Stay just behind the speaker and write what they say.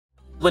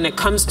When it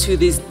comes to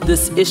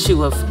this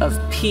issue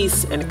of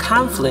peace and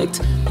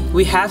conflict,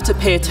 we have to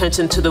pay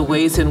attention to the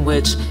ways in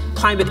which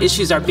climate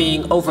issues are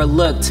being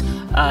overlooked,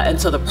 and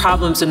so the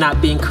problems are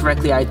not being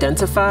correctly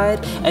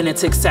identified, and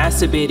it's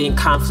exacerbating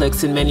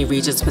conflicts in many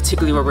regions,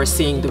 particularly where we're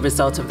seeing the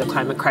results of the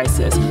climate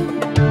crisis.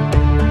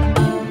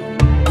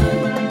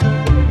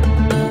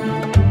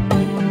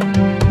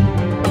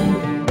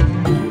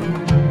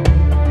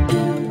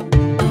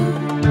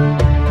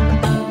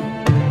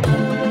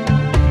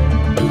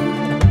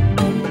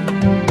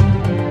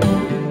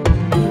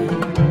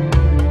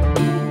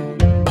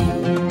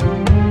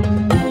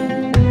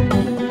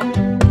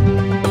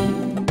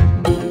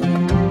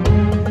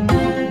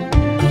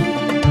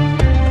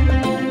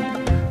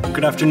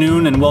 Good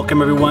afternoon and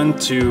welcome everyone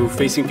to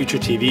Facing Future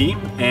TV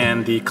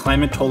and the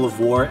Climate Toll of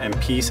War and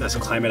Peace as a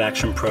Climate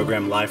Action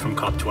Program live from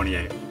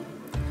COP28.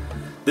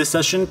 This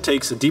session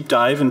takes a deep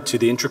dive into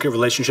the intricate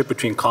relationship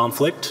between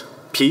conflict,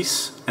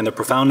 peace, and the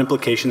profound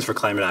implications for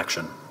climate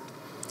action.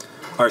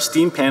 Our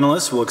esteemed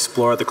panelists will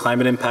explore the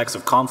climate impacts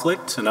of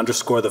conflict and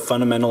underscore the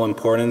fundamental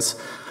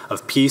importance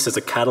of peace as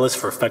a catalyst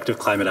for effective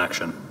climate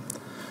action.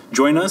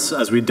 Join us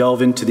as we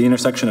delve into the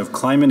intersection of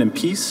climate and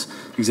peace,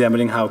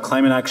 examining how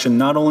climate action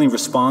not only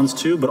responds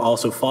to, but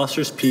also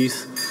fosters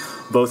peace,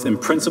 both in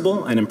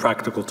principle and in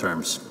practical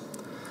terms.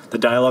 The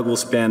dialogue will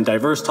span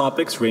diverse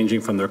topics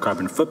ranging from the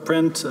carbon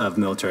footprint of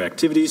military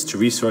activities to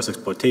resource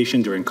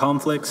exploitation during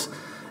conflicts,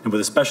 and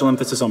with a special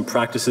emphasis on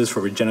practices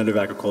for regenerative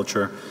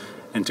agriculture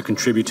and to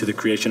contribute to the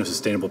creation of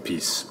sustainable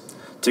peace.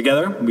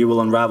 Together, we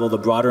will unravel the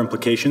broader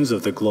implications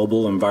of the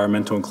global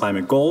environmental and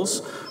climate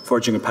goals,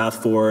 forging a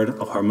path forward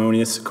of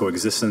harmonious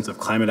coexistence of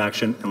climate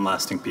action and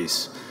lasting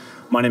peace.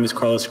 My name is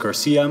Carlos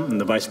Garcia. I'm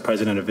the Vice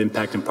President of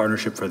Impact and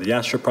Partnership for the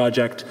Astra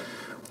Project.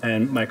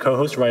 And my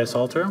co-host, Raya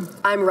Salter.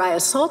 I'm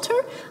Raya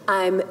Salter.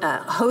 I'm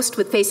a host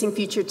with Facing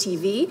Future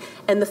TV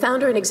and the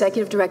founder and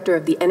executive director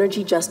of the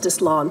Energy,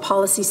 Justice, Law, and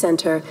Policy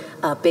Center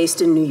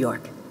based in New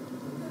York.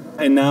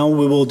 And now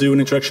we will do an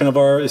introduction of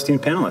our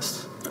esteemed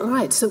panelists. All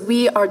right, so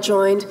we are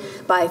joined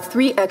by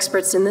three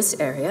experts in this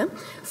area.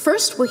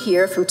 First, we'll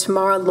hear from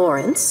Tamara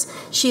Lorincz.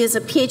 She is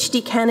a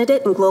PhD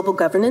candidate in global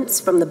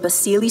governance from the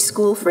Basili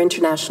School for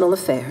International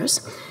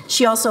Affairs.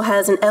 She also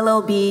has an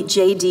LLB,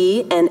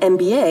 JD, and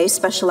MBA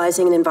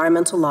specializing in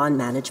environmental law and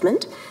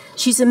management.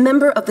 She's a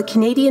member of the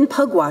Canadian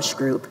Pugwash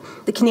Group,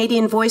 the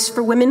Canadian Voice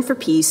for Women for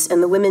Peace,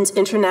 and the Women's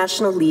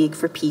International League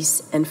for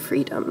Peace and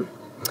Freedom.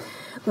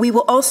 We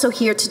will also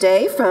hear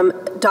today from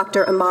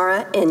Dr.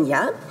 Amara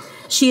Eniya.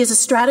 She is a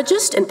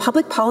strategist and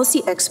public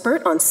policy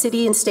expert on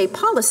city and state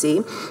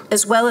policy,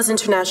 as well as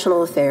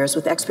international affairs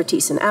with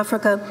expertise in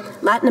Africa,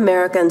 Latin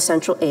America, and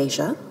Central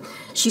Asia.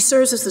 She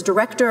serves as the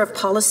Director of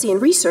Policy and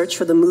Research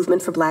for the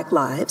Movement for Black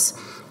Lives,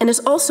 and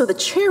is also the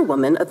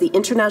chairwoman of the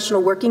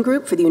International Working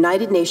Group for the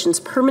United Nations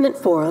Permanent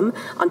Forum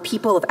on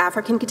People of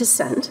African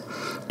Descent,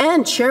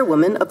 and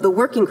chairwoman of the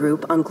Working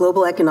Group on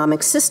Global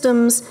Economic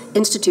Systems,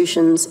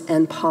 Institutions,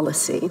 and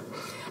Policy.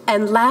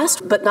 And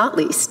last but not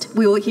least,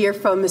 we will hear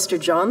from Mr.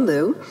 John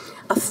Liu,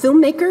 a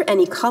filmmaker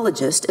and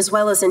ecologist, as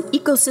well as an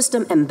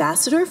ecosystem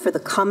ambassador for the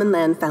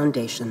Commonland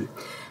Foundation.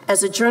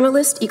 As a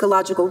journalist,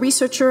 ecological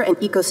researcher, and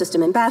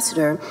ecosystem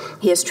ambassador,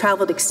 he has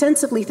traveled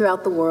extensively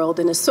throughout the world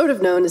and is sort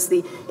of known as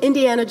the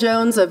Indiana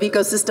Jones of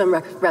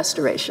ecosystem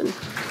restoration.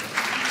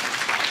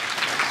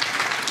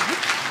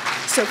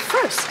 So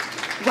first,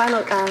 why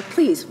don't,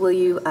 please, will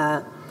you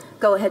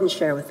go ahead and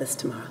share with us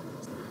tomorrow?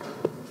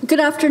 Good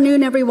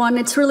afternoon, everyone.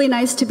 It's really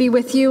nice to be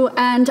with you,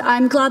 and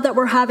I'm glad that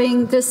we're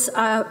having this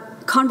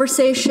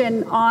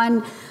conversation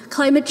on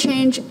climate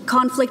change,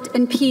 conflict,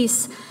 and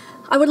peace.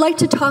 I would like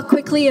to talk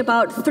quickly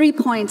about 3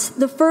 points.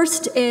 The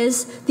first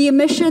is the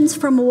emissions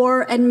from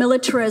war and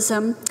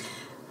militarism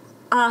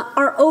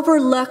are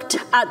overlooked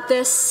at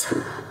this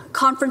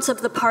Conference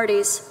of the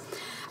Parties.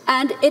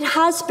 And it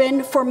has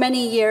been for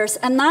many years,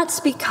 and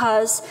that's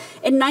because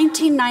in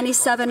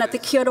 1997 at the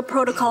Kyoto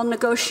Protocol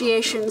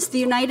negotiations, the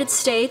United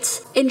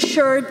States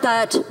ensured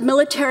that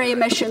military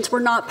emissions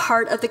were not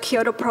part of the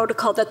Kyoto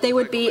Protocol, that they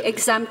would be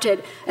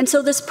exempted. And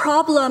so this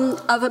problem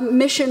of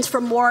emissions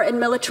from war and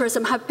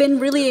militarism have been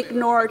really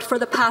ignored for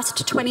the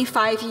past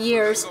 25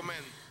 years.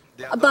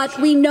 But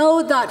we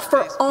know that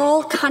for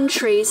all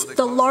countries,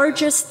 the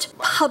largest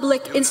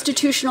public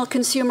institutional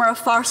consumer of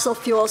fossil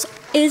fuels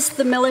is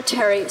the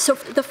military. So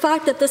the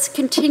fact that this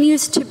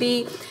continues to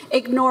be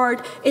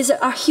ignored is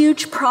a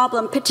huge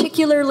problem,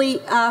 particularly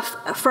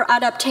for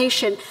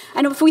adaptation.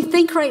 And if we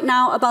think right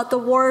now about the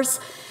wars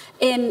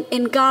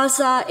in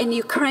Gaza, in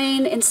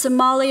Ukraine, in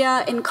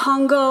Somalia, in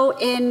Congo,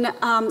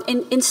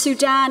 in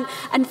Sudan,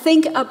 and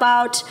think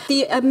about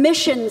the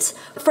emissions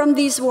from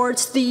these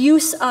wars, the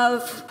use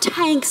of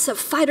tanks, of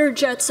fighter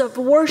jets, of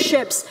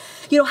warships,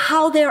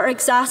 how they are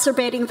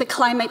exacerbating the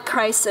climate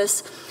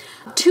crisis.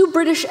 Two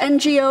British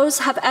NGOs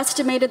have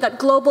estimated that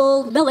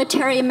global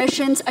military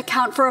emissions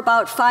account for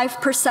about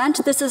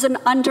 5%. This is an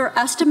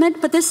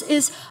underestimate, but this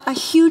is a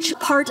huge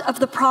part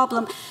of the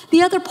problem.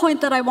 The other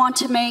point that I want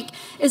to make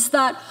is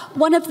that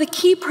one of the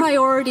key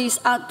priorities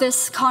at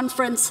this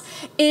conference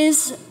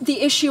is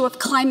the issue of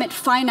climate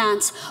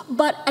finance,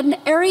 but an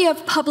area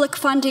of public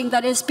funding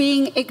that is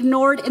being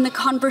ignored in the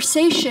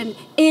conversation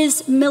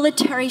is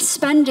military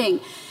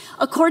spending.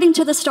 According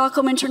to the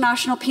Stockholm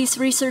International Peace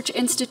Research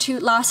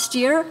Institute last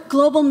year,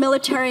 global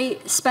military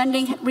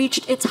spending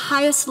reached its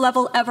highest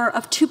level ever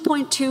of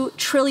 $2.2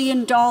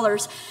 trillion.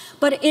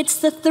 But it's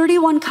the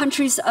 31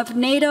 countries of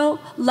NATO,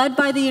 led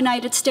by the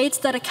United States,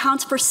 that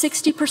accounts for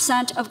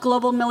 60% of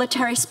global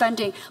military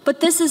spending.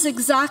 But this is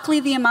exactly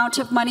the amount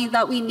of money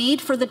that we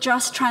need for the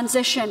just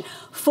transition,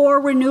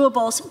 for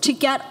renewables, to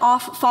get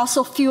off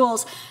fossil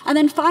fuels. And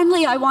then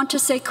finally, I want to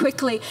say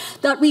quickly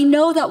that we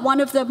know that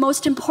one of the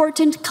most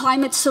important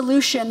climate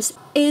solutions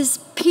is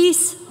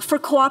peace for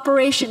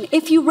cooperation.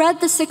 If you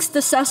read the 6th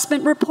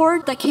assessment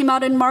report that came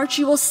out in March,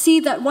 you will see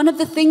that one of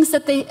the things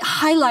that they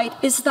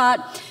highlight is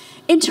that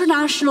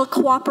international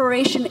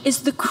cooperation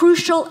is the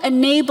crucial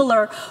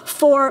enabler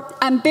for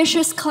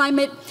ambitious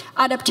climate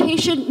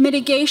adaptation,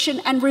 mitigation,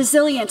 and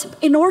resilience.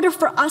 In order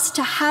for us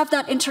to have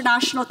that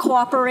international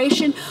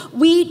cooperation,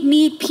 we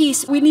need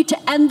peace. We need to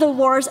end the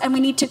wars, and we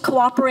need to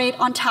cooperate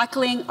on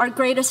tackling our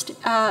greatest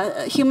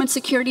human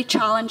security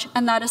challenge,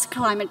 and that is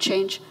climate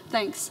change.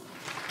 Thanks.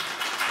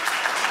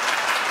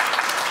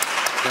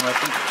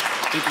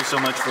 Thank you so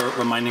much for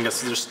reminding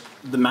us there's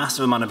the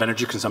massive amount of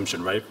energy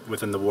consumption, right,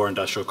 within the war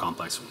industrial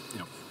complex. You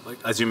know, like,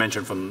 as you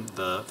mentioned, from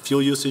the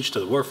fuel usage to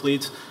the war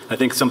fleets. I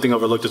think something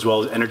overlooked as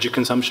well is energy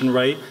consumption,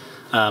 right?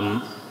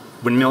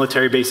 When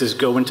military bases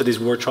go into these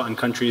war-trodden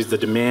countries, the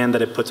demand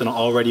that it puts on an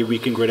already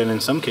weakened grid, and in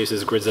some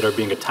cases, grids that are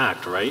being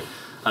attacked, right?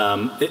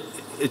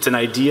 It's an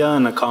idea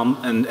and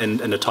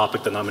a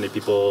topic that not many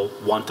people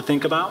want to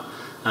think about,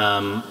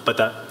 but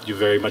that you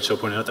very much so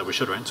pointed out that we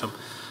should, right? So.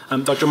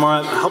 Dr.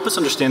 Amara, help us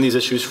understand these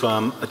issues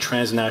from a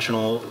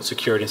transnational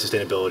security and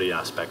sustainability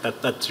aspect.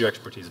 That's your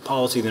expertise,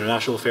 policy, the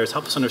international affairs.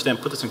 Help us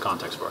understand, put this in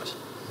context for us.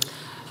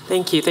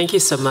 Thank you. Thank you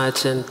so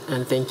much, and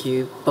thank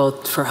you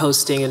both for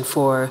hosting and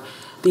for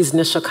these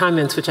initial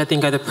comments, which I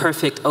think are the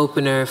perfect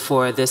opener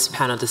for this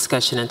panel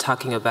discussion and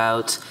talking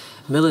about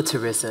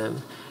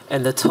militarism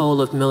and the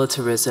toll of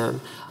militarism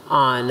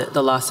on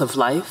the loss of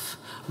life,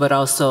 but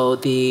also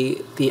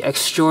the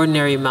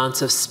extraordinary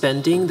amounts of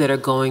spending that are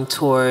going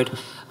toward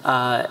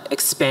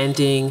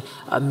expanding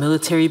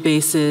military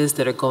bases,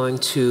 that are going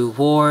to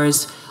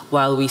wars,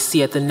 while we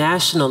see at the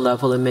national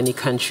level in many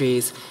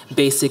countries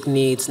basic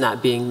needs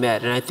not being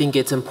met. And I think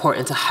it's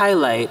important to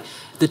highlight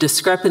the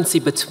discrepancy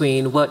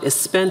between what is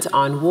spent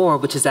on war,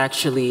 which is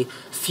actually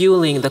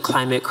fueling the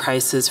climate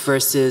crisis,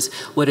 versus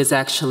what is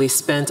actually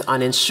spent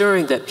on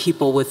ensuring that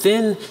people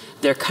within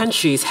their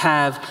countries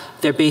have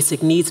their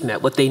basic needs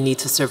met, what they need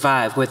to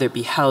survive, whether it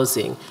be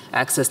housing,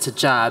 access to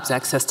jobs,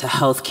 access to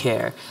health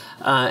care.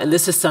 And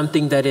this is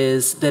something that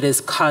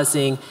is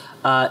causing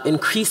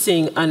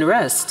increasing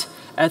unrest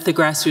at the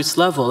grassroots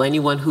level.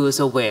 Anyone who is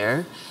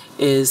aware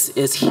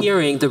is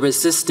hearing the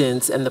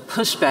resistance and the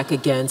pushback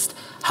against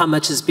how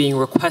much is being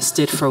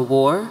requested for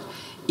war,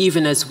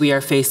 even as we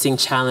are facing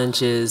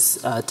challenges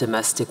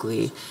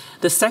domestically.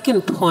 The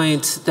second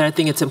point that I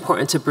think it's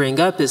important to bring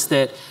up is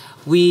that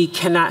we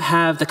cannot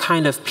have the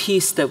kind of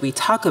peace that we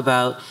talk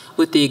about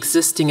with the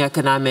existing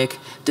economic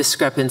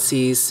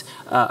discrepancies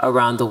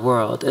around the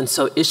world. And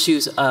so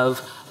issues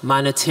of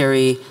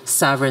monetary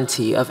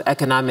sovereignty, of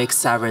economic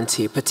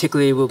sovereignty,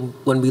 particularly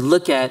when we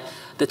look at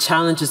the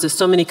challenges that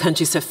so many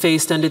countries have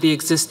faced under the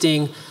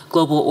existing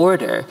global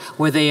order,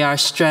 where they are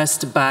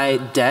stressed by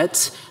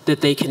debt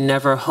that they can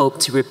never hope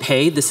to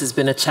repay. This has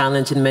been a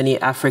challenge in many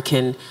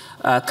African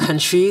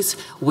countries,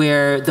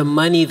 where the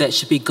money that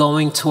should be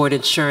going toward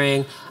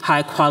ensuring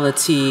high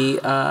quality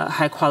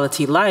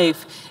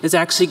life is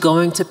actually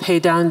going to pay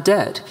down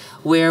debt.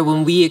 Where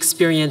when we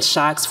experience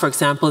shocks, for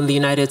example, in the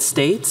United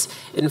States,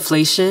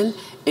 inflation,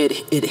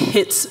 it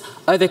hits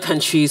other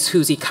countries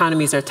whose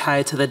economies are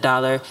tied to the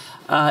dollar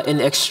in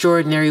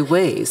extraordinary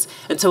ways.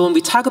 And so when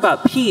we talk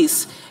about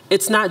peace,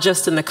 it's not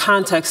just in the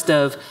context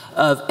of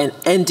an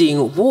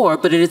ending war,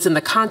 but it is in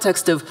the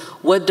context of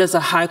what does a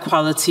high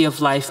quality of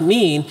life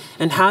mean,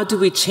 and how do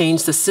we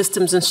change the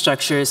systems and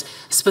structures,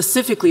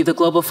 specifically the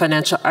global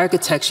financial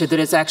architecture that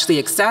has actually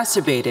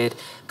exacerbated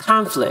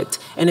conflict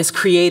and has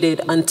created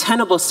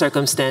untenable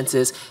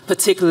circumstances,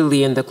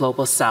 particularly in the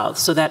global south.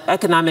 So that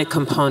economic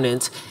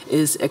component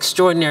is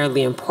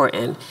extraordinarily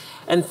important.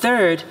 And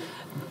third,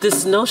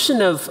 this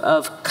notion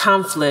of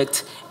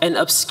conflict and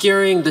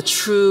obscuring the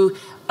true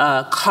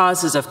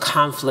causes of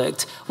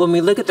conflict. When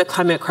we look at the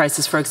climate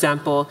crisis, for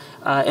example,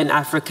 in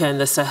Africa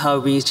and the Sahel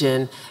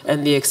region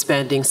and the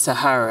expanding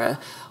Sahara,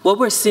 what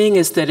we're seeing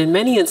is that in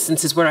many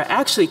instances where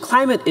actually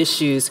climate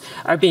issues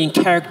are being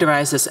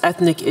characterized as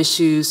ethnic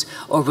issues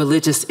or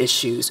religious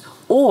issues,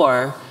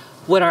 or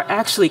what are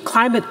actually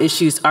climate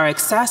issues are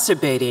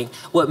exacerbating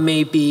what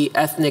may be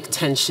ethnic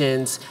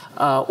tensions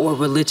or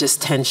religious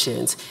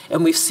tensions.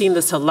 And we've seen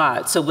this a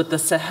lot. So with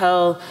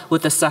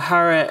the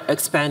Sahara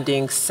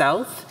expanding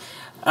south,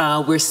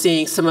 we're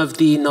seeing some of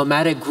the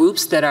nomadic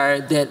groups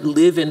that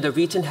live in the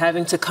region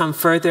having to come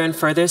further and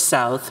further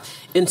south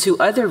into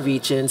other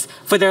regions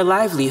for their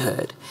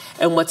livelihood.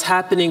 And what's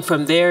happening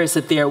from there is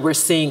that we're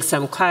seeing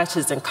some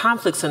clashes and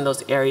conflicts in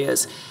those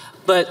areas.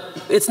 But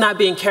it's not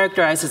being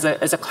characterized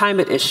as a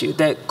climate issue,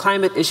 that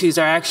climate issues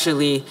are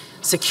actually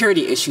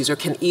security issues or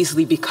can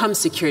easily become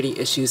security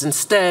issues.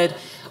 Instead,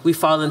 we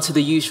fall into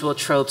the usual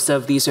tropes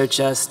of these are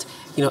just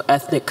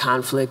ethnic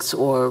conflicts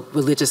or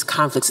religious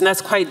conflicts. And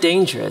that's quite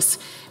dangerous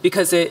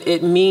because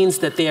it means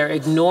that they are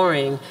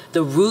ignoring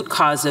the root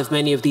cause of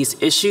many of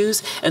these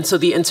issues. And so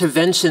the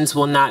interventions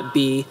will not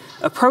be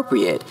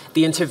appropriate.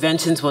 The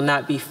interventions will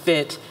not be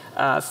fit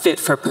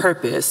for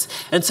purpose.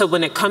 And so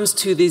when it comes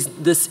to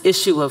this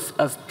issue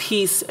of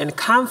peace and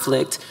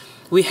conflict,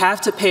 we have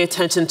to pay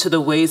attention to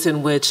the ways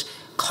in which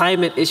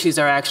climate issues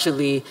are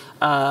actually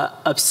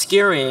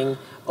obscuring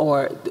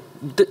or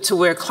to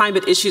where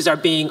climate issues are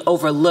being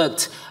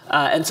overlooked,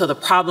 and so the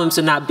problems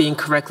are not being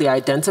correctly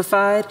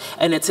identified,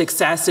 and it's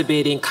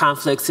exacerbating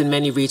conflicts in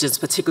many regions,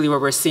 particularly where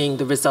we're seeing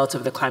the results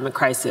of the climate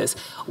crisis,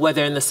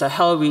 whether in the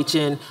Sahel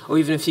region or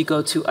even if you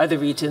go to other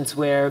regions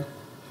where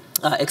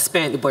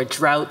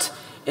drought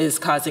is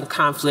causing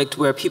conflict,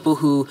 where people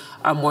who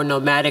are more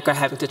nomadic are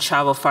having to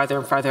travel farther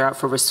and farther out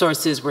for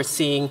resources. We're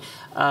seeing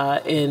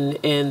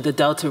in the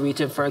Delta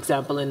region, for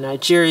example, in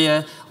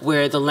Nigeria,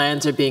 where the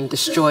lands are being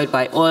destroyed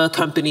by oil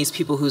companies,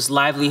 people whose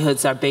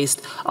livelihoods are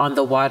based on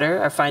the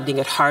water are finding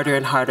it harder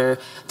and harder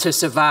to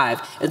survive.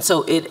 And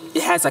so it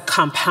has a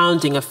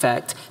compounding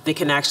effect that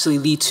can actually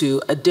lead to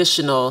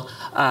additional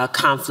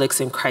conflicts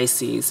and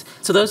crises.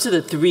 So those are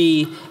the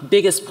three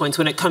biggest points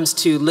when it comes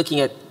to looking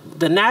at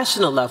the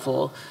national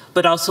level,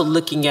 but also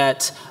looking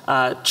at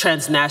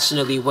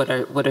transnationally,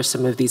 what are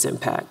some of these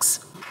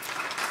impacts?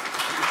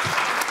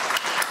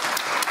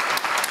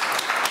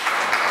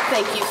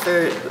 Thank you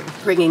for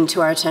bringing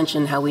to our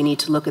attention how we need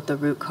to look at the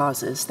root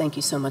causes. Thank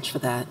you so much for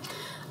that.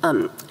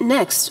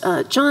 Next,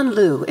 John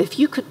Liu, if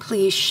you could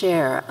please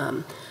share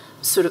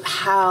sort of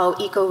how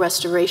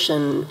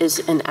eco-restoration is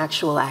an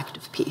actual act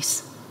of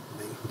peace.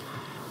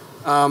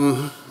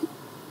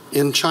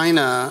 In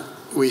China,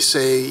 we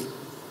say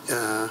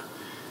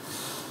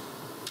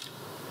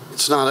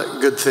it's not a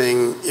good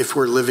thing if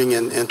we're living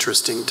in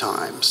interesting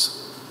times.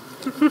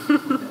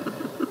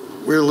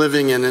 We're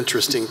living in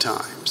interesting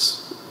times.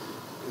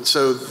 And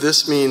so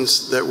this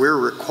means that we're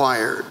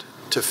required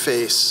to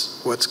face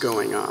what's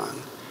going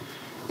on.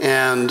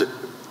 And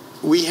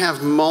we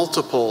have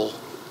multiple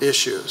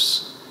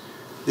issues.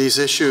 These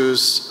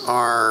issues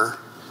are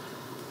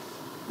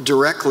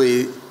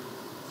directly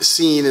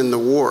seen in the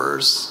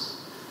wars,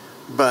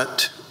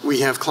 but we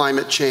have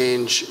climate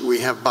change, we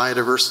have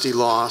biodiversity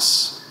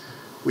loss,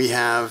 we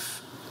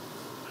have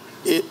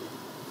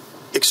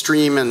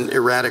extreme and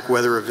erratic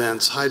weather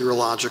events,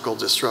 hydrological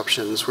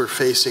disruptions. We're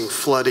facing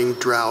flooding,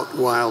 drought,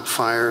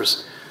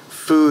 wildfires,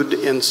 food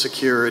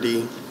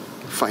insecurity,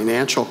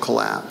 financial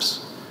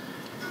collapse.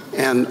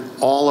 And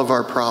all of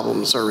our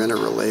problems are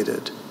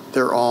interrelated.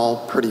 They're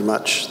all pretty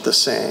much the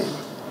same.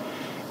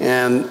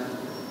 And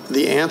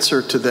the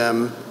answer to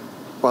them,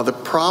 while the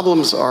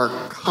problems are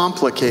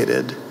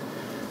complicated,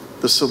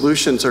 the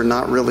solutions are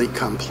not really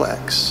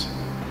complex.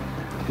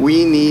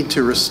 We need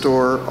to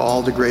restore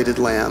all degraded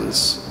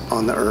lands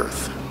on the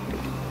earth,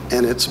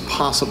 and it's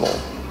possible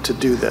to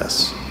do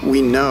this.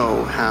 We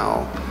know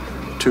how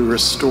to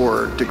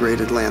restore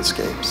degraded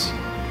landscapes.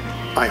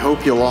 I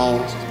hope you'll all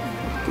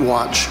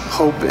watch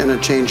Hope in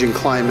a Changing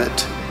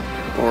Climate,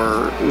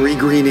 or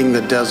Regreening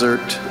the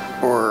Desert,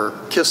 or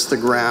Kiss the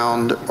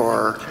Ground,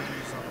 or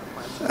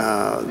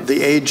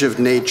The Age of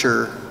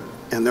Nature,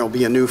 and there'll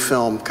be a new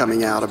film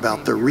coming out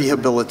about the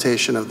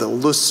rehabilitation of the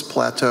Luz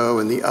Plateau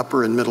in the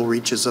upper and middle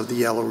reaches of the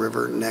Yellow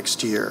River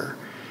next year.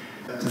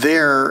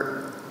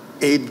 There,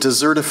 a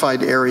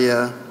desertified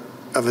area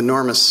of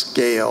enormous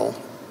scale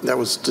that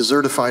was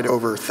desertified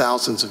over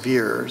thousands of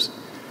years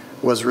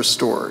was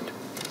restored.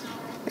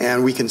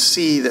 And we can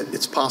see that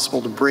it's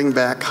possible to bring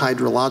back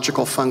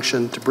hydrological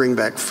function, to bring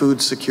back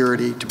food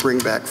security, to bring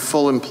back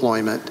full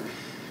employment.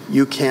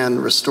 You can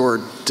restore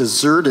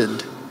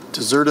desertified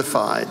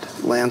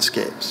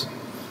landscapes.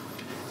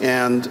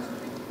 And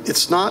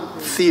it's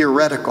not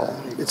theoretical.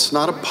 It's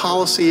not a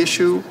policy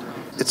issue.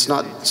 It's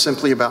not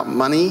simply about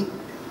money.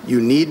 You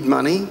need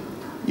money.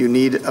 You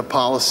need a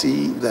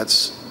policy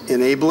that's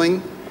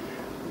enabling.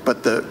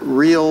 But the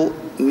real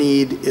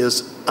need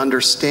is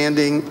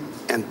understanding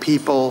and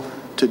people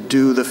to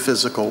do the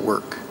physical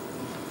work.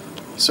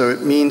 So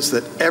it means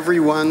that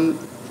everyone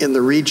in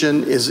the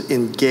region is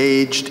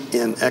engaged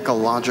in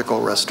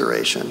ecological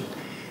restoration.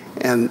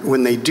 And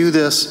when they do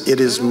this,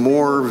 it is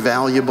more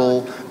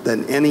valuable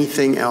than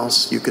anything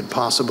else you could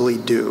possibly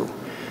do.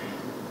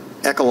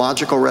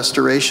 Ecological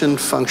restoration,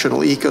 functional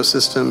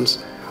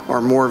ecosystems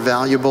are more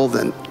valuable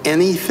than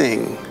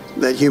anything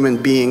that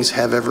human beings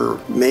have ever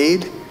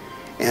made,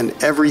 and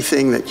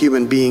everything that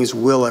human beings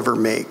will ever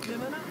make.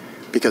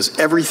 Because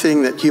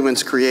everything that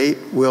humans create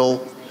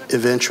will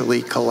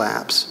eventually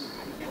collapse.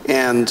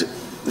 And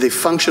the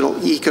functional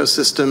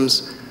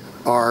ecosystems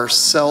are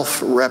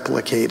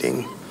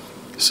self-replicating.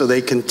 So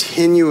they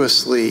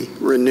continuously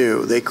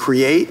renew. They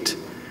create,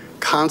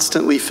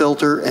 constantly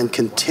filter, and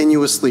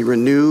continuously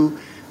renew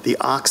the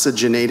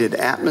oxygenated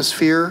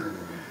atmosphere,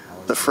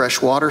 the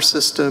freshwater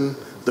system,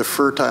 the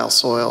fertile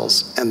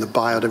soils, and the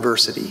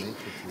biodiversity.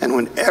 And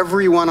when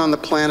everyone on the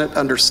planet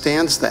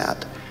understands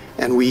that,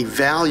 and we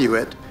value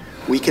it,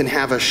 we can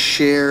have a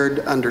shared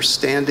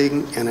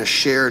understanding and a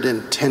shared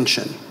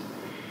intention.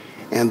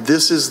 And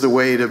this is the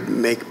way to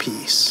make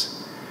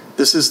peace.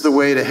 This is the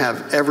way to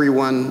have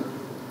everyone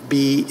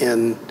be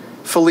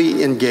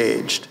fully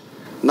engaged,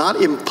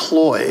 not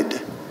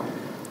employed,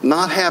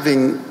 not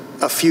having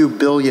a few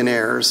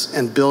billionaires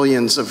and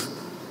billions of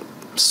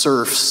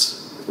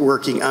serfs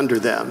working under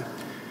them,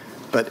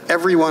 but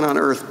everyone on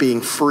Earth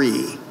being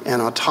free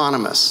and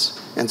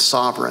autonomous and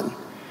sovereign,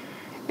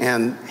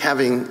 and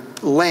having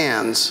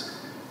lands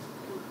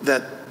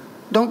that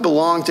don't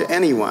belong to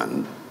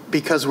anyone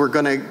because we're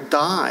going to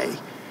die.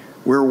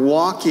 We're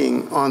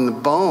walking on the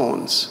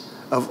bones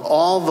of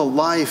all the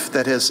life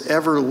that has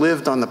ever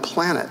lived on the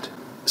planet.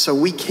 So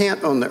we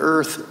can't own the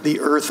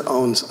Earth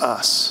owns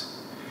us.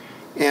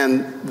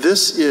 And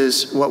this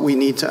is what we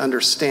need to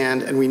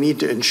understand, and we need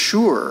to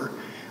ensure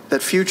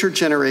that future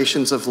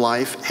generations of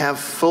life have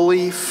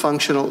fully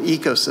functional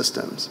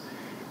ecosystems.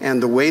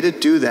 And the way to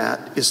do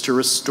that is to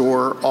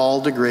restore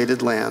all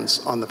degraded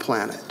lands on the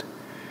planet.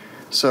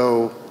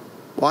 So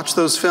watch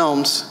those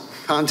films,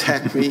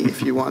 contact me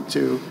if you want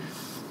to,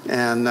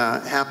 and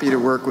happy to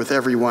work with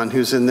everyone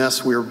who's in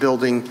this. We're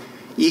building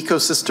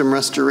ecosystem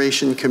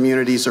restoration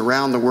communities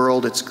around the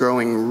world. It's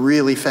growing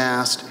really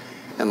fast,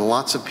 and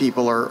lots of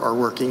people are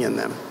working in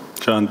them.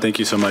 John, thank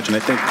you so much. And I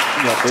think,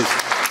 please.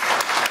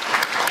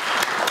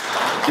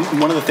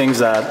 One of the things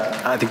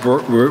that I think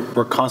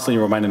we're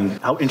constantly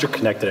reminded how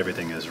interconnected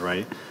everything is,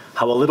 right?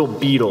 How a little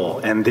beetle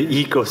and the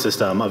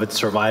ecosystem of its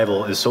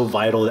survival is so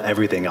vital to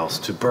everything else,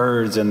 to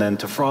birds and then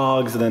to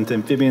frogs and then to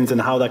amphibians,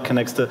 and how that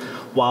connects to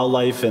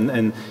wildlife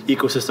and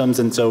ecosystems.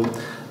 And so,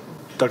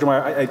 Dr.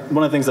 Meyer,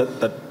 one of the things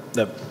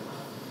that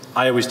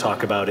I always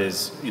talk about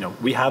is,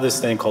 we have this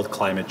thing called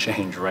climate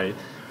change, right?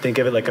 Think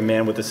of it like a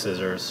man with the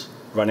scissors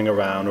running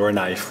around, or a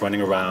knife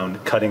running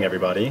around, cutting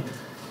everybody.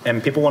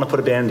 And people want to put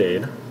a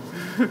Band-Aid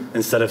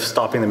instead of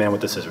stopping the man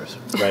with the scissors,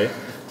 right?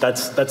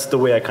 That's the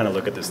way I kind of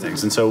look at these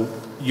things. And so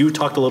you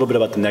talked a little bit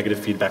about the negative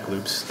feedback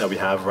loops that we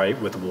have, right,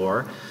 with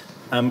war.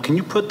 Can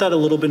you put that a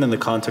little bit in the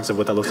context of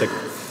what that looks like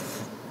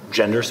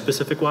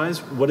gender-specific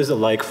wise? What is it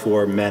like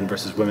for men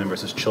versus women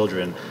versus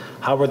children?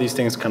 How are these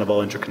things kind of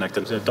all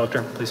interconnected?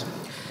 Doctor, please.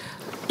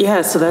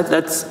 Yeah, so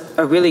that's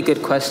a really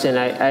good question.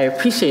 I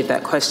appreciate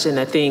that question.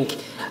 I think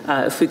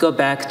if we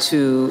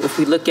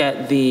look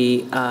at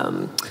the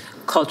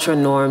cultural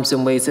norms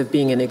and ways of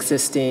being and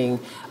existing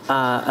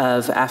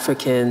of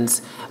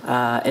Africans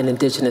and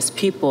indigenous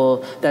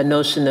people, that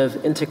notion of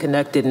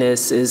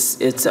interconnectedness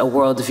it's a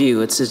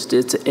worldview.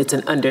 It's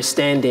an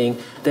understanding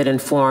that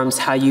informs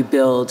how you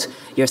build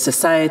your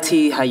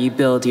society, how you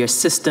build your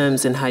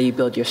systems, and how you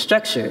build your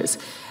structures.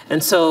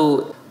 And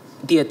so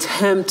the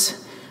attempt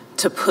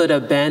to put a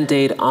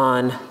Band-Aid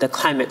on the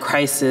climate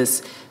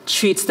crisis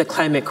treats the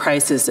climate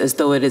crisis as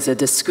though it is a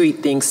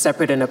discrete thing,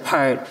 separate and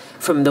apart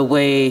from the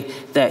way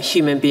that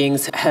human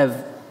beings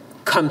have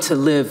come to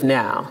live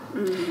now.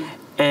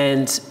 Mm-hmm.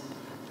 And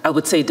I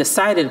would say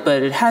decided,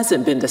 but it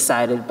hasn't been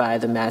decided by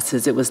the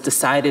masses. It was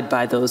decided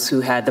by those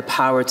who had the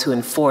power to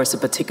enforce a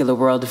particular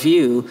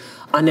worldview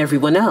on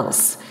everyone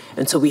else.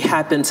 And so we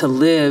happen to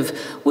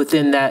live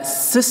within that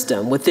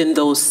system, within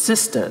those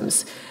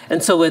systems.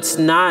 And so it's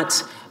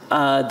not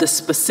the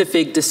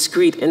specific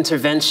discrete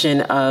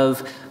intervention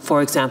of,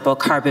 for example,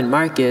 carbon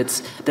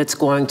markets that's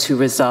going to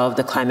resolve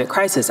the climate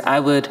crisis. I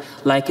would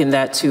liken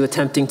that to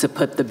attempting to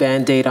put the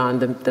Band-Aid on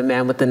the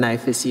man with the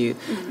knife, as you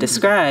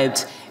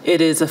described.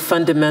 It is a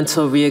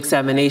fundamental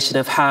reexamination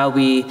of how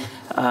we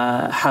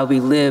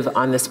live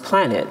on this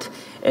planet.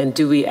 And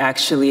do we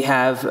actually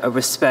have a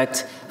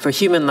respect for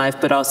human life,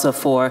 but also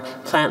for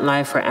plant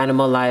life, for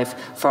animal life,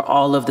 for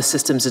all of the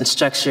systems and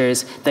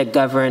structures that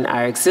govern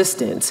our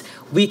existence?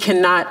 We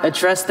cannot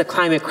address the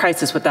climate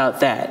crisis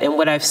without that. And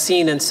what I've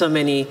seen in so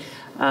many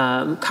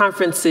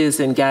conferences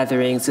and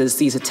gatherings is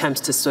these attempts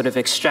to sort of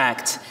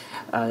extract,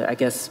 I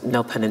guess,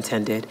 no pun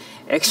intended,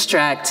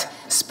 extract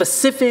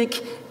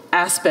specific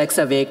aspects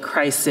of a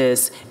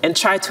crisis and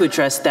try to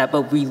address that,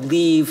 but we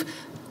leave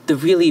the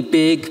really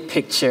big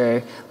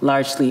picture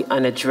largely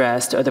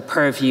unaddressed, or the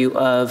purview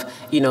of,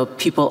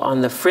 people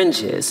on the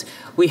fringes.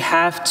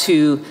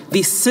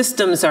 These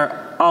systems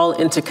are all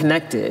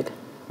interconnected,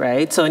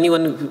 right? So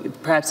anyone,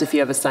 perhaps if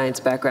you have a science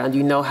background,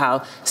 you know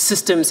how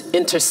systems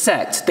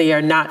intersect. They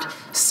are not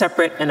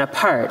separate and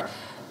apart.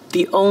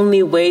 The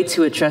only way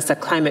to address a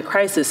climate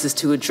crisis is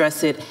to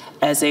address it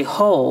as a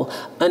whole,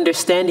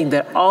 understanding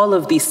that all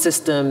of these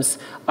systems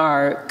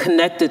are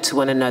connected to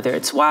one another.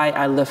 It's why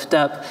I lift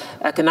up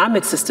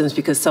economic systems,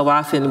 because so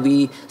often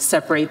we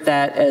separate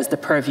that as the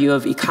purview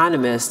of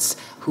economists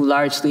who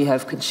largely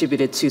have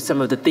contributed to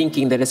some of the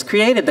thinking that has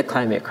created the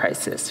climate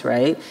crisis,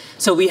 right?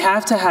 So we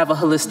have to have a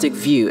holistic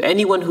view.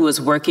 Anyone who is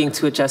working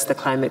to address the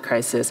climate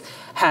crisis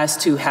has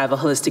to have a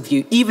holistic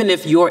view, even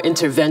if your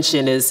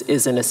intervention is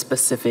in a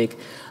specific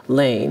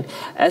lane.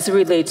 As it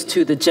relates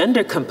to the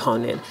gender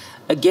component,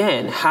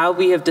 again, how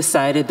we have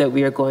decided that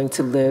we are going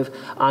to live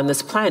on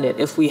this planet.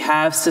 If we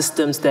have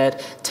systems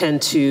that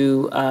tend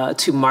to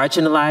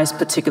marginalize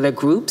particular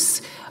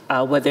groups,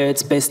 whether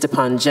it's based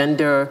upon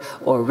gender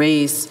or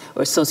race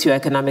or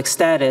socioeconomic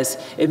status,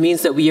 it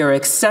means that we are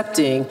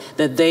accepting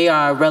that they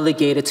are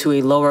relegated to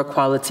a lower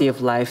quality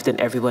of life than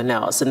everyone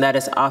else. And that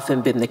has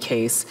often been the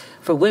case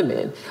for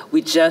women.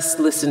 We just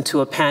listened to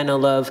a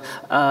panel of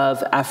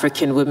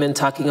African women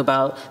talking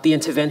about the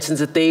interventions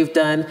that they've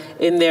done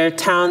in their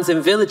towns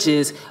and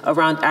villages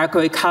around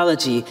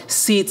agroecology,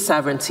 seed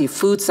sovereignty,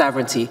 food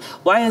sovereignty.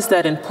 Why is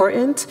that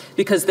important?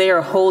 Because they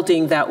are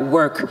holding that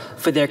work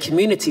for their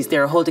communities. They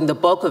are holding the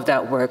bulk of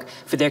that work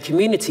for their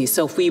communities.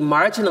 So if we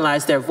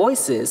marginalize their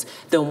voices,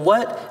 then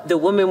what the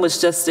woman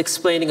was just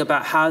explaining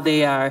about how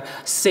they are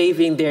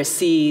saving their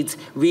seeds,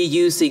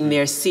 reusing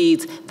their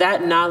seeds,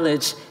 that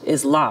knowledge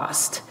is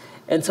lost.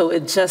 And so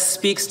it just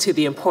speaks to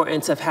the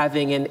importance of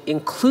having an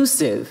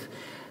inclusive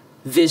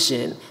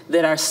vision,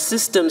 that our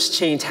systems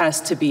change has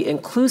to be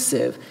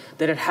inclusive,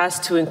 that it has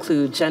to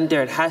include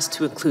gender, it has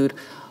to include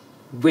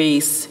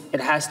race,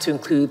 it has to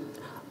include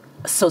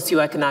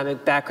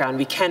socioeconomic background.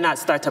 We cannot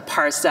start to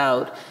parse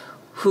out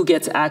who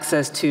gets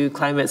access to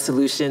climate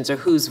solutions or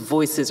whose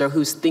voices or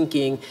whose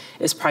thinking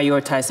is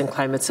prioritized in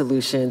climate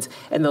solutions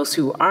and those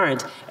who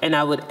aren't. And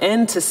I would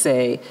end to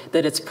say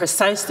that it's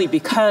precisely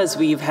because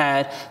we've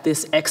had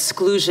this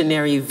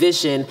exclusionary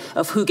vision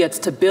of who gets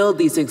to build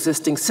these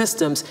existing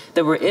systems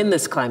that we're in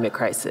this climate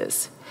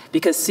crisis.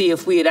 Because see,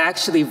 if we had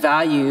actually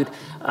valued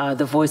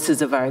the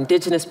voices of our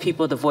indigenous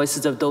people, the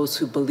voices of those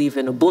who believe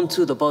in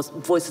Ubuntu, the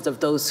voices of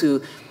those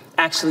who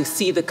actually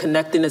see the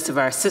connectedness of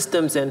our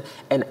systems and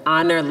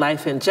honor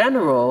life in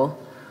general,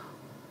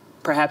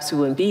 perhaps we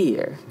wouldn't be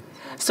here.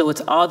 So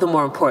it's all the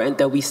more important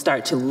that we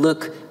start to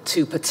look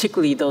to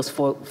particularly those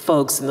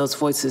folks and those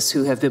voices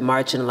who have been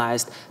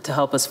marginalized to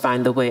help us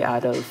find the way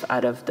out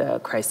of the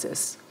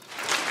crisis.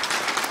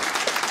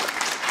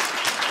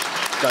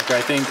 Doctor,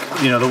 I think,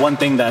 the one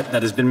thing that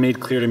has been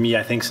made clear to me,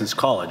 I think, since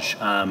college,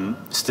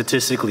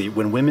 statistically,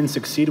 when women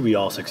succeed, we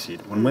all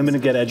succeed. When women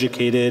get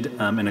educated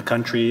in a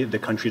country, the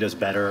country does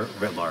better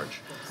writ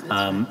large.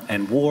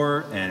 And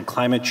war and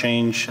climate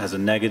change has a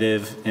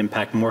negative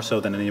impact more so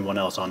than anyone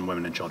else on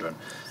women and children.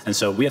 And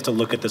so we have to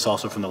look at this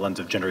also from the lens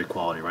of gender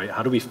equality, right?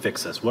 How do we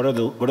fix this? What are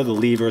the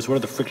levers? What are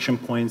the friction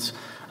points?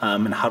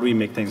 And how do we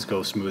make things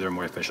go smoother and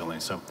more efficiently?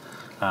 So,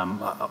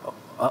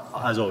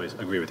 as always,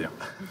 agree with you.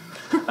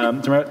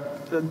 Tamara,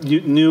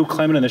 new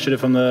climate initiative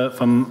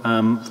from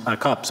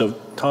COP. So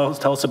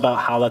tell us about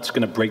how that's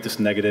going to break this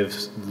negative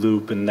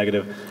loop and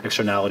negative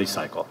externality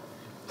cycle.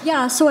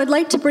 Yeah, so I'd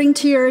like to bring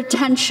to your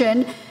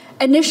attention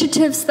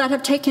initiatives that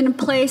have taken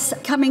place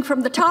coming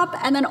from the top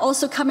and then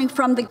also coming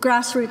from the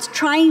grassroots,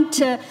 trying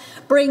to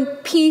bring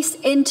peace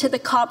into the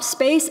COP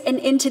space and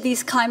into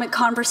these climate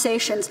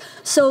conversations.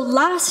 So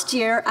last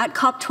year at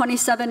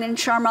COP27 in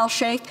Sharm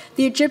el-Sheikh,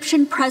 the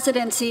Egyptian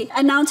presidency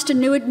announced a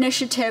new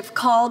initiative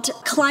called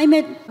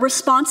Climate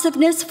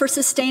Responsiveness for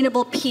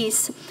Sustainable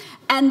Peace.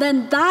 And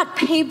then that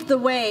paved the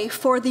way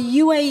for the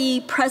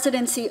UAE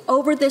presidency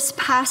over this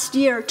past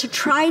year to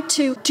try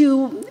to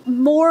do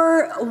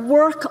more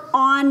work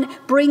on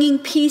bringing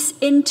peace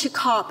into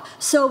COP.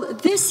 So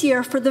this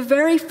year, for the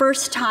very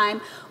first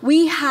time,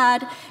 we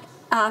had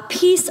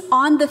peace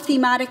on the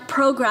thematic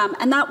program,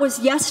 and that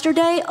was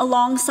yesterday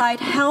alongside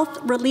health,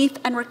 relief,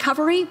 and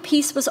recovery.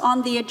 Peace was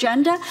on the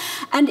agenda,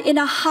 and in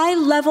a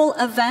high-level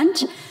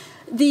event,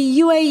 the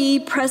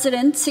UAE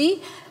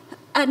presidency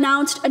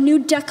announced a new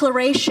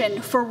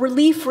declaration for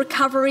relief,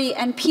 recovery,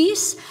 and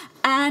peace,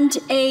 and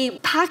a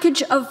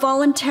package of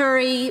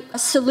voluntary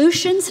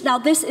solutions. Now,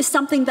 this is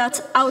something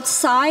that's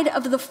outside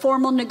of the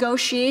formal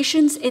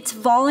negotiations. It's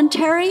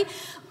voluntary,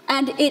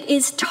 and it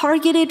is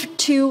targeted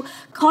to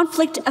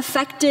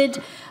conflict-affected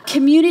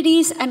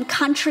communities and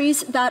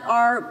countries that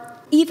are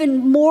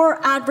even more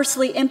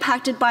adversely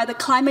impacted by the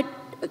climate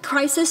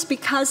crisis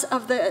because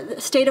of the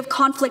state of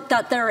conflict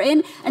that they're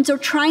in, and so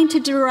trying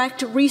to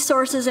direct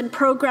resources and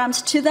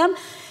programs to them.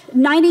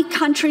 90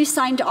 countries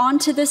signed on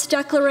to this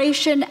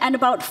declaration, and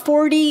about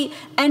 40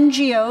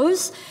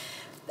 NGOs,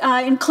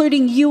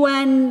 including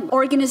UN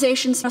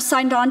organizations,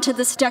 signed on to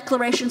this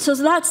declaration. So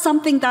that's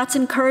something that's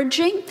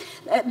encouraging,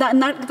 and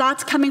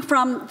that's coming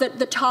from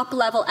the top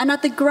level. And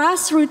at the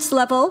grassroots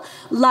level,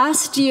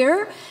 last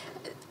year,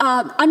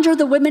 under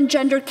the Women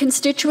Gender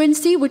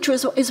Constituency, which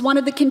is one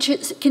of the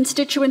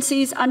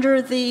constituencies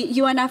under the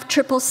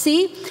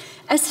UNFCCC,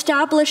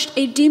 established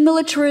a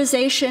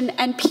demilitarization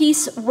and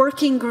peace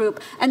working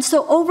group. And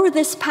so over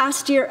this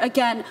past year,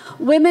 again,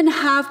 women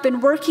have been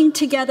working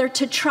together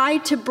to try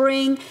to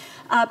bring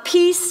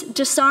peace,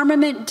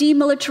 disarmament,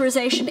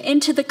 demilitarization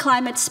into the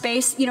climate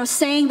space,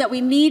 saying that we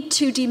need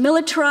to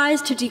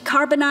demilitarize, to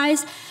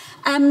decarbonize.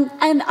 And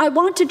I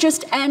want to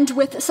just end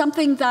with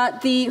something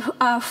that the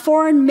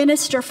foreign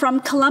minister from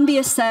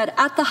Colombia said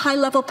at the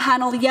high-level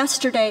panel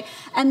yesterday,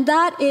 and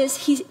that is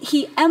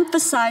he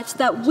emphasized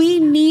that we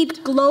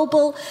need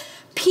global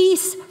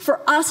peace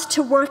for us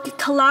to work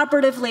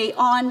collaboratively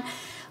on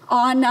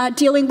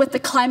dealing with the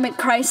climate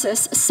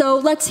crisis. So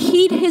let's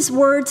heed his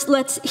words.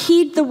 Let's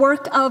heed the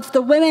work of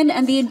the women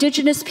and the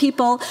indigenous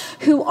people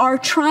who are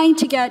trying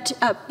to get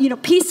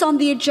peace on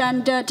the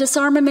agenda,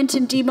 disarmament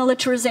and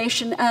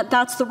demilitarization.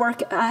 That's the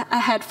work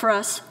ahead for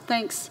us.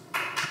 Thanks.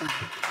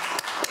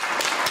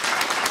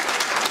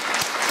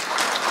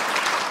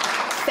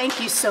 Thank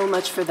you so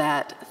much for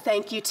that.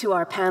 Thank you to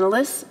our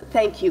panelists.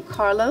 Thank you,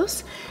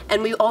 Carlos.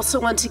 And we also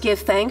want to give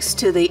thanks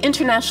to the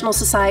International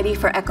Society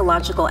for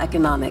Ecological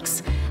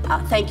Economics.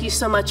 Thank you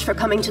so much for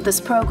coming to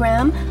this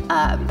program,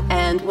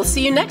 and we'll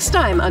see you next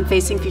time on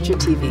Facing Future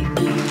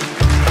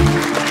TV.